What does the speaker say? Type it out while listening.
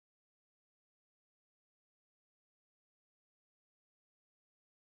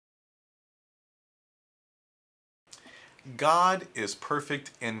God is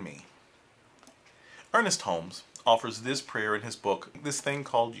perfect in me. Ernest Holmes offers this prayer in his book, This Thing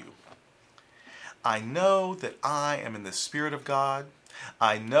Called You. I know that I am in the Spirit of God.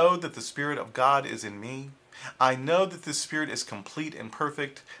 I know that the Spirit of God is in me. I know that the Spirit is complete and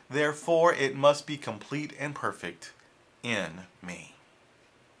perfect. Therefore, it must be complete and perfect in me.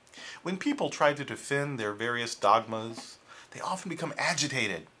 When people try to defend their various dogmas, they often become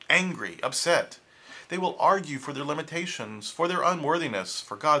agitated, angry, upset. They will argue for their limitations, for their unworthiness,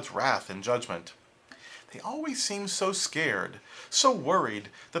 for God's wrath and judgment. They always seem so scared, so worried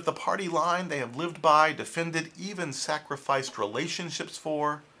that the party line they have lived by, defended, even sacrificed relationships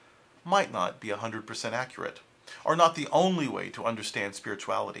for, might not be 100% accurate, or not the only way to understand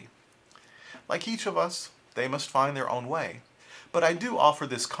spirituality. Like each of us, they must find their own way, but I do offer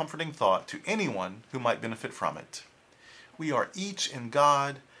this comforting thought to anyone who might benefit from it. We are each in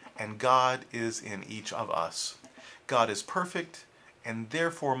God, and God is in each of us. God is perfect, and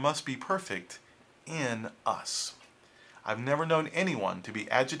therefore must be perfect in us. I've never known anyone to be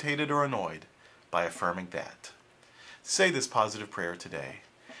agitated or annoyed by affirming that. Say this positive prayer today.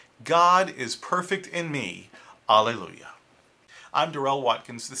 God is perfect in me. Alleluia. I'm Durrell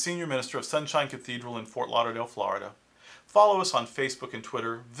Watkins, the Senior Minister of Sunshine Cathedral in Fort Lauderdale, Florida. Follow us on Facebook and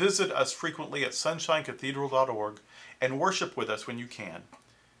Twitter, visit us frequently at sunshinecathedral.org, and worship with us when you can.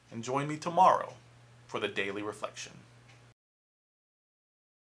 And join me tomorrow for the Daily Reflection.